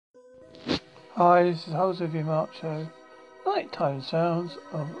Hi, this is Holsworthy Mark Show. Nighttime sounds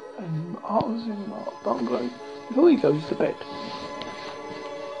of an Holsworthy Mark bungalow before he goes to bed.